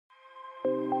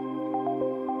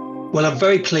Well, I'm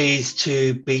very pleased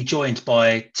to be joined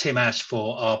by Tim Ash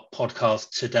for our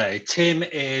podcast today. Tim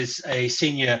is a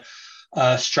senior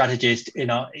strategist in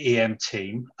our EM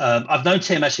team. I've known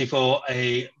Tim actually for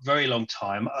a very long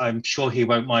time. I'm sure he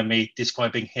won't mind me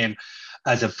describing him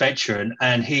as a veteran.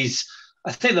 And he's,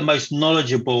 I think, the most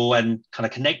knowledgeable and kind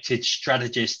of connected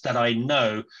strategist that I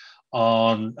know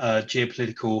on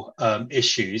geopolitical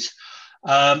issues.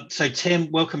 So, Tim,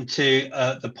 welcome to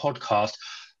the podcast.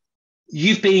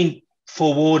 You've been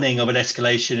forewarning of an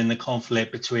escalation in the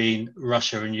conflict between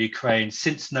Russia and Ukraine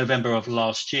since November of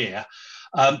last year.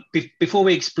 Before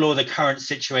we explore the current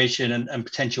situation and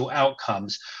potential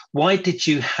outcomes, why did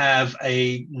you have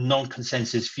a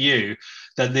non-consensus view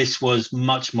that this was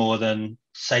much more than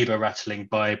saber rattling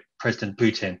by President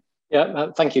Putin? Yeah,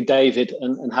 thank you, David,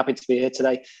 and happy to be here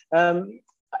today.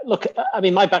 Look, I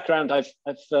mean, my background,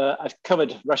 I've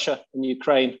covered Russia and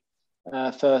Ukraine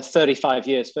for 35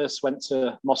 years. First went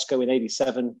to Moscow in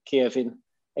 87, Kiev in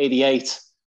 88,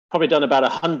 probably done about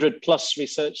 100 plus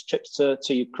research trips to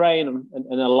Ukraine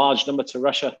and a large number to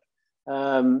Russia.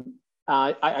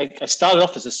 I started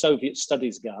off as a Soviet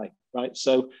studies guy, right?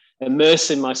 So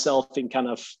immersing myself in kind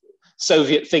of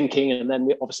Soviet thinking, and then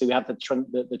obviously we had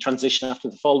the transition after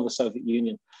the fall of the Soviet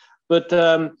Union. But,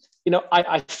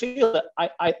 I feel that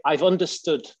I've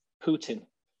understood Putin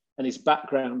and his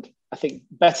background, I think,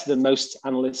 better than most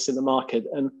analysts in the market.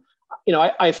 And,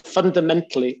 I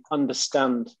fundamentally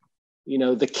understand,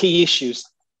 the key issues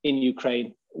in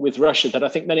Ukraine with Russia that I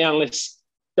think many analysts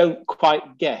don't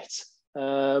quite get.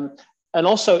 And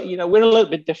also, we're a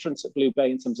little bit different at Blue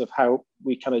Bay in terms of how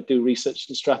we kind of do research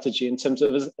and strategy. In terms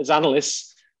of as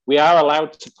analysts, we are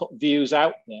allowed to put views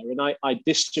out there, and I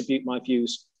distribute my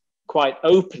views quite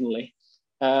openly.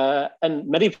 And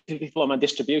many people on my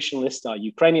distribution list are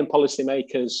Ukrainian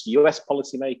policymakers, US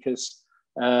policymakers,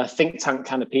 think tank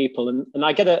kind of people. And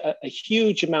I get a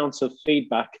huge amount of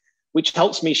feedback, which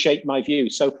helps me shape my view.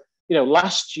 So,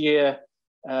 last year,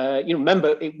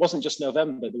 remember, it wasn't just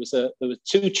November. There were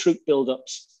two troop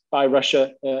buildups by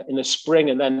Russia in the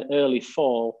spring and then early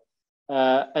fall.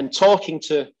 And talking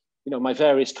to, my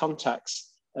various contacts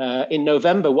in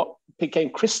November, what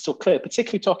became crystal clear,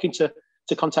 particularly talking to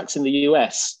contacts in the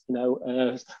US,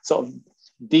 sort of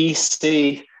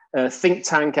DC think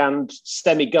tank and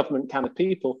semi-government kind of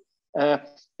people,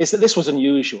 is that this was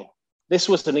unusual. This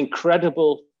was an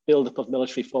incredible buildup of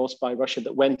military force by Russia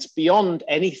that went beyond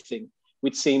anything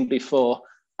we'd seen before,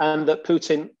 and that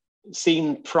Putin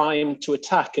seemed primed to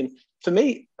attack. And for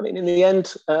me, I mean, in the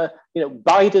end,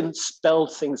 Biden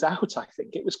spelled things out. I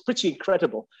think it was pretty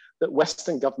incredible that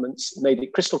Western governments made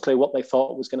it crystal clear what they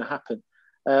thought was going to happen.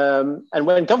 And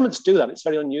when governments do that, it's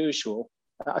very unusual.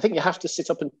 I think you have to sit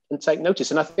up and take notice.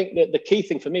 And I think that the key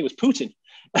thing for me was Putin.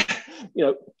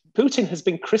 Putin has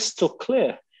been crystal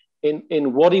clear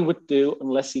in what he would do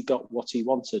unless he got what he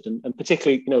wanted. And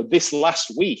particularly, this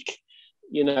last week,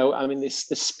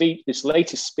 this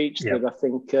latest speech that I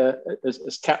think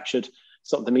has captured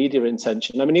sort of the media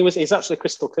intention. I mean, he's actually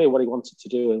crystal clear what he wanted to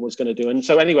do and was going to do. And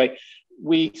so anyway,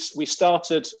 we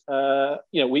started,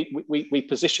 we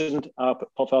positioned our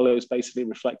portfolios basically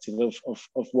reflective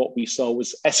of what we saw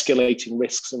was escalating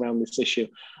risks around this issue.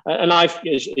 And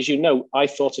as you know, I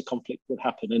thought a conflict would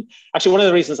happen. And actually, one of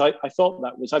the reasons I thought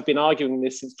that was I've been arguing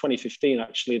this since 2015,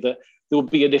 actually, that there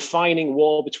would be a defining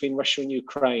war between Russia and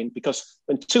Ukraine, because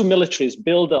when two militaries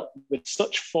build up with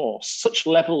such force, such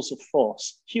levels of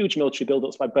force, huge military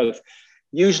buildups by both,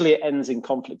 usually it ends in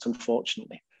conflict,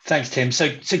 unfortunately. Thanks, Tim. So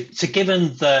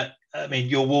given that, I mean,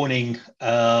 your warning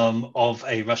of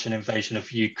a Russian invasion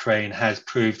of Ukraine has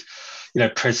proved,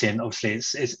 prescient. Obviously,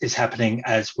 it's happening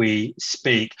as we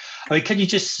speak. I mean, can you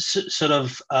just sort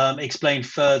of explain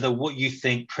further what you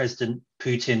think President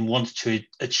Putin wants to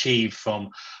achieve from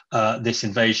this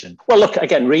invasion? Well, look,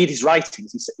 again, read his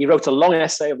writings. He wrote a long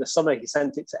essay over the summer. He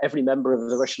sent it to every member of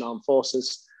the Russian armed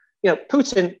forces.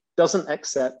 Putin doesn't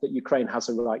accept that Ukraine has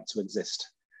a right to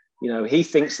exist. He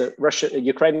thinks that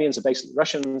Ukrainians are basically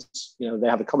Russians. They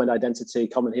have a common identity,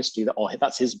 common history.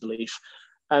 That's his belief.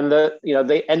 And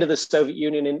the end of the Soviet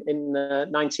Union in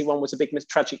 91 was a big,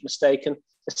 tragic mistake. And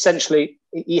essentially,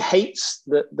 he hates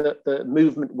the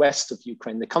movement west of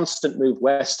Ukraine, the constant move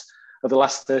west of the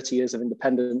last 30 years of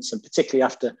independence, and particularly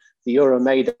after the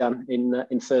Euromaidan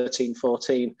in 13,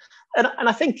 14. And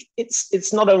I think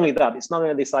it's not only that. It's not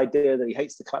only this idea that he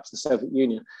hates the collapse of the Soviet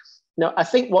Union. I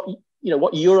think what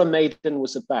Euromaidan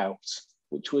was about,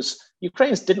 which was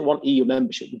Ukrainians didn't want EU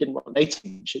membership, they didn't want NATO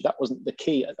membership. That wasn't the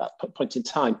key at that point in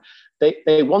time.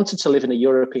 They wanted to live in a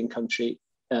European country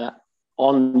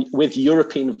with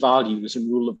European values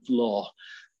and rule of law.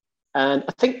 And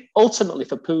I think ultimately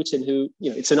for Putin, who,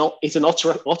 he's an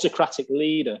autocratic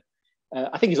leader,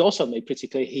 I think he's also made pretty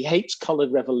clear he hates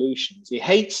colored revolutions. He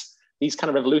hates these kind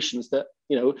of revolutions that,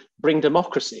 bring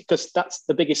democracy, because that's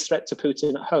the biggest threat to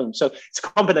Putin at home. So it's a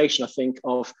combination, I think,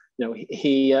 of,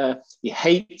 he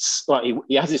hates,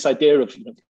 he has this idea of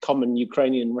common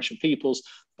Ukrainian and Russian peoples,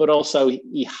 but also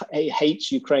he hates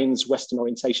Ukraine's Western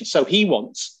orientation. So he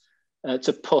wants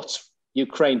to put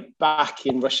Ukraine back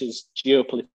in Russia's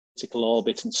geopolitical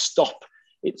orbit and stop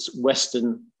its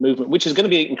Western movement, which is going to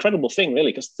be an incredible thing,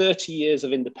 really, because 30 years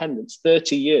of independence,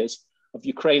 30 years of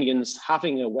Ukrainians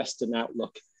having a Western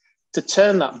outlook, to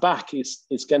turn that back is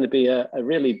going to be a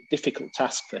really difficult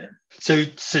task for him. So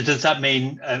does that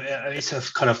mean it's a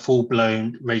kind of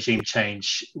full-blown regime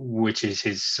change, which is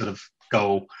his sort of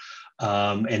goal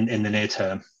in the near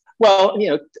term? Well,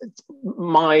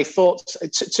 my thoughts,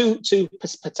 two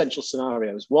potential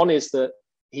scenarios. One is that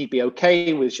he'd be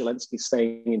okay with Zelensky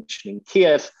staying in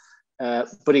Kiev,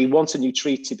 but he wants a new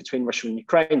treaty between Russia and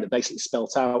Ukraine that basically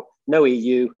spelt out no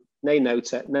EU, no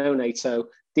NATO,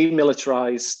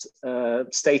 demilitarized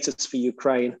status for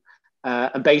Ukraine,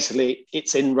 and basically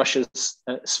it's in Russia's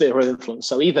sphere of influence.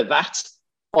 So either that,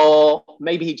 or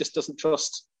maybe he just doesn't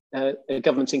trust a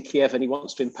government in Kiev and he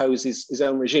wants to impose his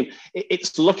own regime.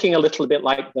 It's looking a little bit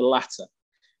like the latter.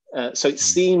 So it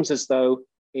seems as though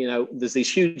there's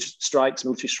these huge strikes,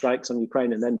 military strikes on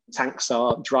Ukraine, and then tanks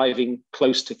are driving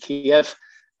close to Kiev,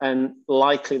 and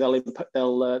likely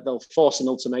they'll force an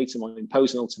ultimatum or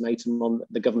impose an ultimatum on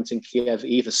the government in Kiev: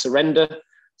 either surrender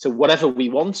to whatever we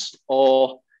want,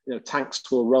 or tanks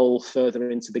will roll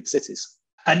further into big cities.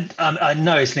 And I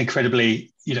know it's an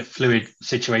incredibly fluid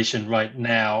situation right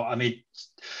now. I mean,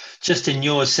 just in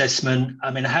your assessment,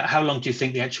 I mean, how long do you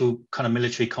think the actual kind of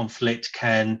military conflict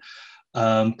can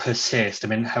persist? I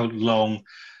mean, how long,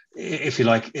 if you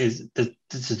like, does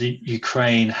the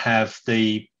Ukraine have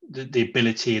the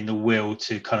ability and the will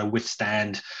to kind of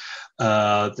withstand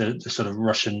the sort of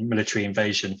Russian military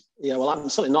invasion? Yeah, well, I'm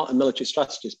certainly not a military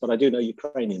strategist, but I do know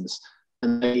Ukrainians,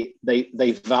 and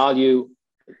they value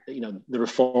the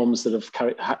reforms that have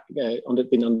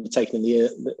been undertaken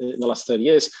in the last 30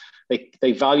 years.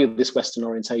 They value this Western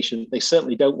orientation. They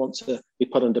certainly don't want to be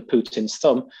put under Putin's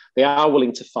thumb. They are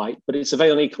willing to fight, but it's a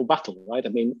very unequal battle, right? I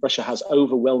mean, Russia has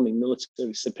overwhelming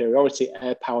military superiority,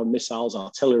 air power, missiles,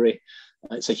 artillery.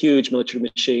 It's a huge military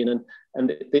machine, and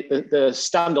the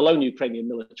standalone Ukrainian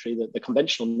military, the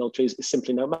conventional military, is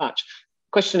simply no match.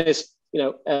 The question is,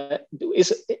 if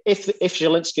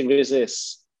Zelensky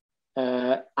resists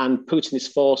and Putin is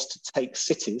forced to take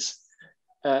cities,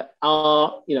 then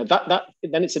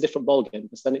it's a different ballgame,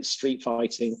 because then it's street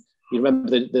fighting. You remember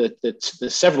the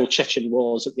several Chechen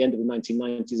wars at the end of the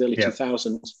 1990s, early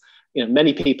 2000s.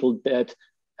 Many people dead.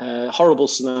 Horrible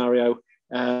scenario.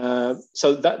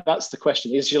 So that's the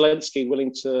question: is Zelensky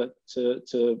willing to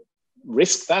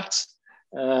risk that?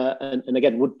 And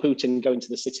again, would Putin go into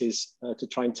the cities to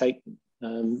try and take them?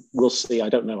 We'll see. I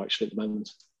don't know actually at the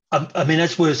moment. I mean,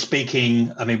 as we're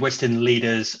speaking, I mean, Western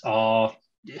leaders are,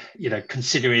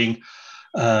 considering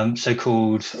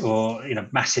so-called or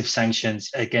massive sanctions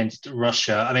against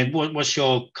Russia. I mean, what's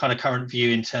your kind of current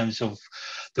view in terms of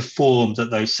the form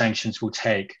that those sanctions will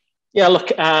take? Yeah,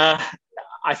 look, I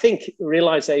think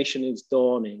realization is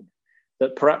dawning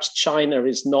that perhaps China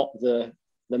is not the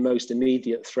most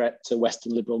immediate threat to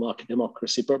Western liberal market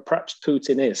democracy, but perhaps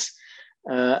Putin is.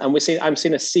 And I'm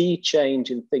seeing a sea change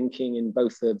in thinking in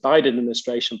both the Biden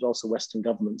administration, but also Western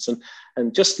governments.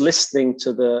 And just listening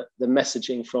to the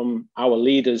messaging from our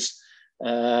leaders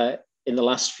in the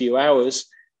last few hours,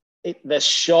 there's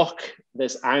shock,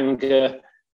 there's anger,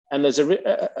 and there's a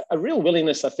real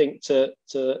willingness, I think, to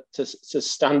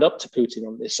stand up to Putin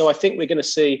on this. So I think we're going to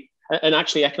see, and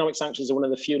actually economic sanctions are one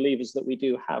of the few levers that we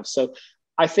do have. So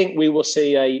I think we will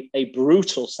see a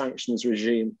brutal sanctions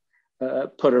regime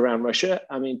put around Russia.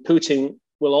 I mean, Putin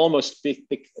will almost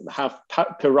have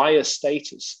pariah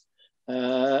status,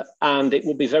 and it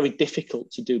will be very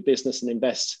difficult to do business and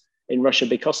invest in Russia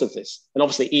because of this. And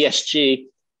obviously ESG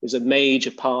is a major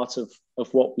part of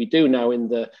what we do now in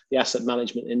the asset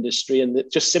management industry, and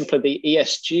just simply the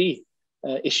ESG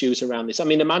issues around this. I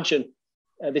mean, imagine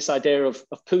this idea of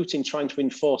Putin trying to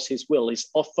enforce his will, his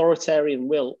authoritarian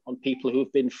will on people who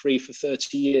have been free for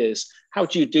 30 years. How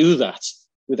do you do that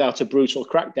without a brutal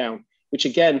crackdown, which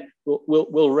again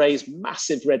will raise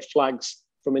massive red flags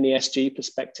from an ESG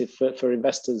perspective for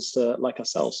investors like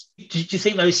ourselves? Do you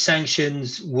think those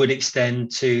sanctions would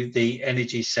extend to the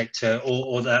energy sector,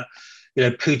 or that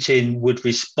Putin would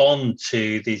respond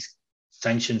to these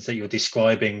sanctions that you're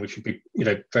describing, which would be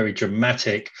very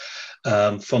dramatic,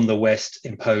 from the West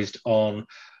imposed on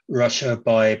Russia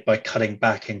by cutting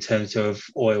back in terms of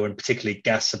oil and particularly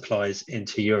gas supplies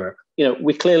into Europe?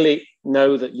 We clearly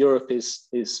know that Europe is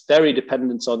very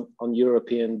dependent on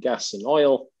European gas and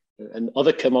oil and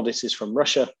other commodities from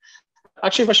Russia.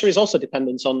 Actually, Russia is also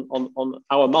dependent on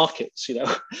our markets.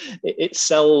 It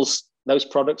sells those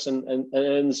products and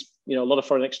earns a lot of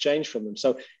foreign exchange from them.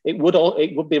 So it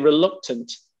would be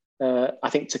reluctant, I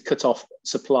think, to cut off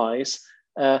supplies.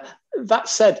 That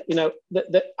said,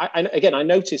 I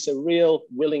notice a real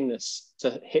willingness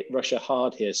to hit Russia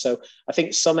hard here. So I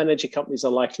think some energy companies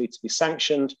are likely to be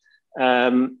sanctioned,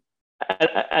 and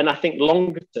I think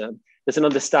longer term, there's an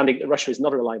understanding that Russia is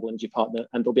not a reliable energy partner,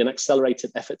 and there'll be an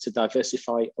accelerated effort to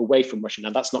diversify away from Russia. Now,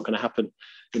 that's not going to happen,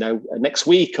 next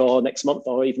week or next month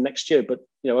or even next year. But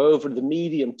over the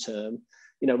medium term,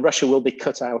 Russia will be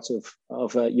cut out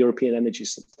of European energy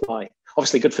supply.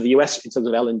 Obviously, good for the US in terms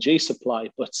of LNG supply,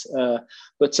 but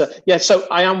So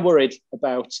I am worried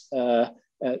about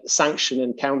sanction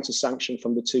and counter-sanction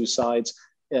from the two sides.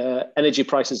 Energy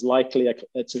prices likely are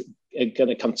going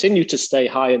to continue to stay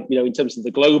high, and in terms of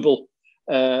the global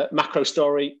macro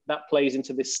story, that plays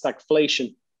into this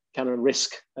stagflation kind of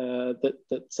risk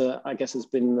that I guess has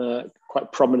been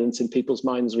quite prominent in people's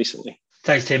minds recently.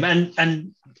 Thanks, Tim.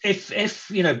 And if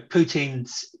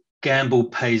Putin's gamble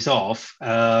pays off,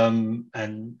 and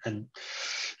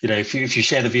if you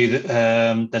share the view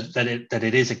that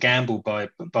it is a gamble by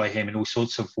him in all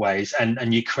sorts of ways,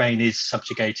 and Ukraine is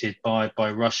subjugated by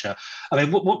Russia, I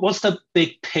mean, what's the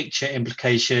big picture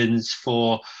implications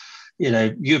for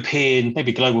European,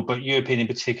 maybe global, but European in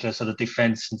particular, sort of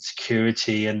defense and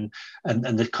security and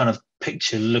the kind of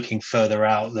picture looking further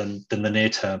out than the near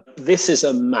term? This is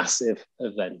a massive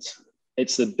event.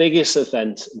 It's the biggest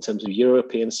event in terms of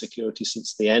European security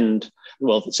since the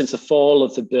fall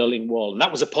of the Berlin Wall. And that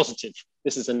was a positive.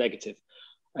 This is a negative.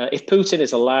 If Putin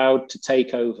is allowed to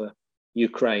take over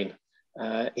Ukraine,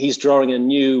 he's drawing a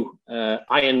new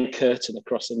iron curtain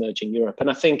across emerging Europe. And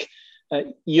I think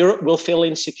Europe will feel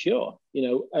insecure.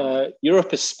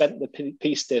 Europe has spent the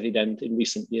peace dividend in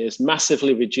recent years,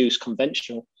 massively reduced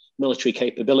conventional military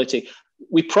capability.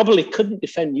 We probably couldn't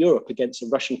defend Europe against a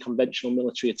Russian conventional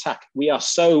military attack. We are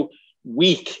so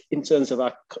weak in terms of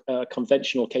our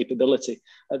conventional capability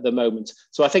at the moment.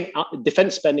 So I think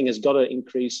defense spending has got to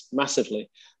increase massively.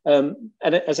 And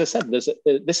as I said, this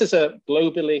is a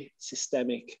globally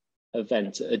systemic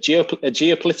event, a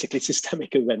geopolitically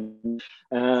systemic event,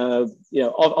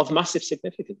 of massive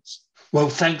significance. Well,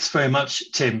 thanks very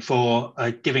much, Tim, for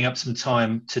giving up some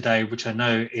time today, which I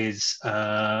know is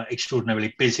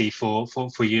extraordinarily busy for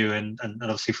you and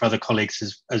obviously for other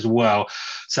colleagues as well.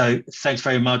 So thanks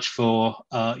very much for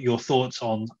your thoughts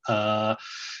on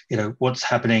what's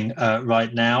happening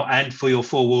right now, and for your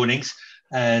forewarnings.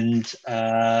 And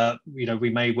we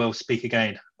may well speak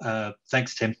again.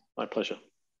 Thanks, Tim. My pleasure.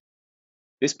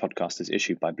 This podcast is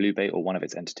issued by BlueBay or one of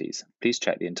its entities. Please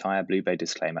check the entire BlueBay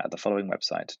disclaimer at the following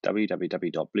website,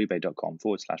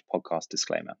 www.bluebay.com/podcast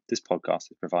disclaimer. This podcast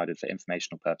is provided for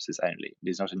informational purposes only. It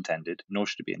is not intended, nor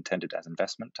should it be intended as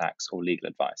investment, tax, or legal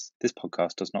advice. This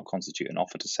podcast does not constitute an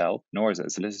offer to sell, nor is it a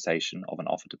solicitation of an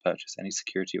offer to purchase any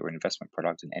security or investment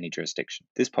product in any jurisdiction.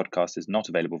 This podcast is not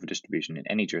available for distribution in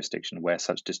any jurisdiction where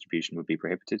such distribution would be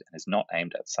prohibited, and is not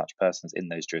aimed at such persons in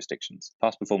those jurisdictions.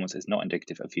 Past performance is not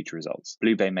indicative of future results.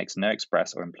 BlueBay makes no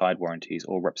express or implied warranties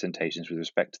or representations with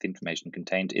respect to the information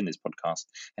contained in this podcast,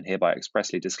 and hereby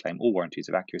expressly disclaim all warranties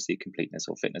of accuracy, completeness,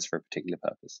 or fitness for a particular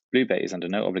purpose. BlueBay is under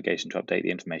no obligation to update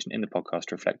the information in the podcast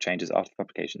to reflect changes after the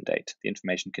publication date. The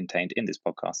information contained in this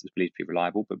podcast is believed to be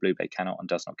reliable, but BlueBay cannot and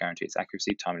does not guarantee its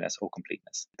accuracy, timeliness, or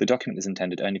completeness. The document is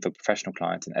intended only for professional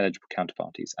clients and eligible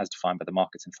counterparties, as defined by the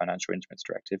Markets and Financial Instruments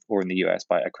Directive, or in the US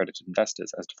by accredited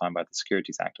investors, as defined by the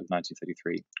Securities Act of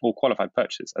 1933, or qualified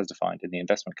purchasers, as defined in the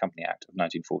Investment Company Act of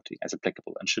 1940, as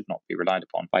applicable, and should not be relied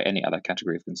upon by any other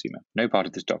category of consumer. No part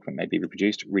of this document may be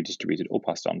reproduced, redistributed, or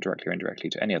passed on directly or indirectly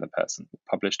to any other person,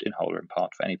 published in whole or in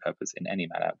part for any purpose in any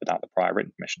manner without the prior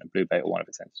written permission of BlueBay or one of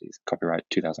its entities. Copyright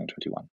 2021.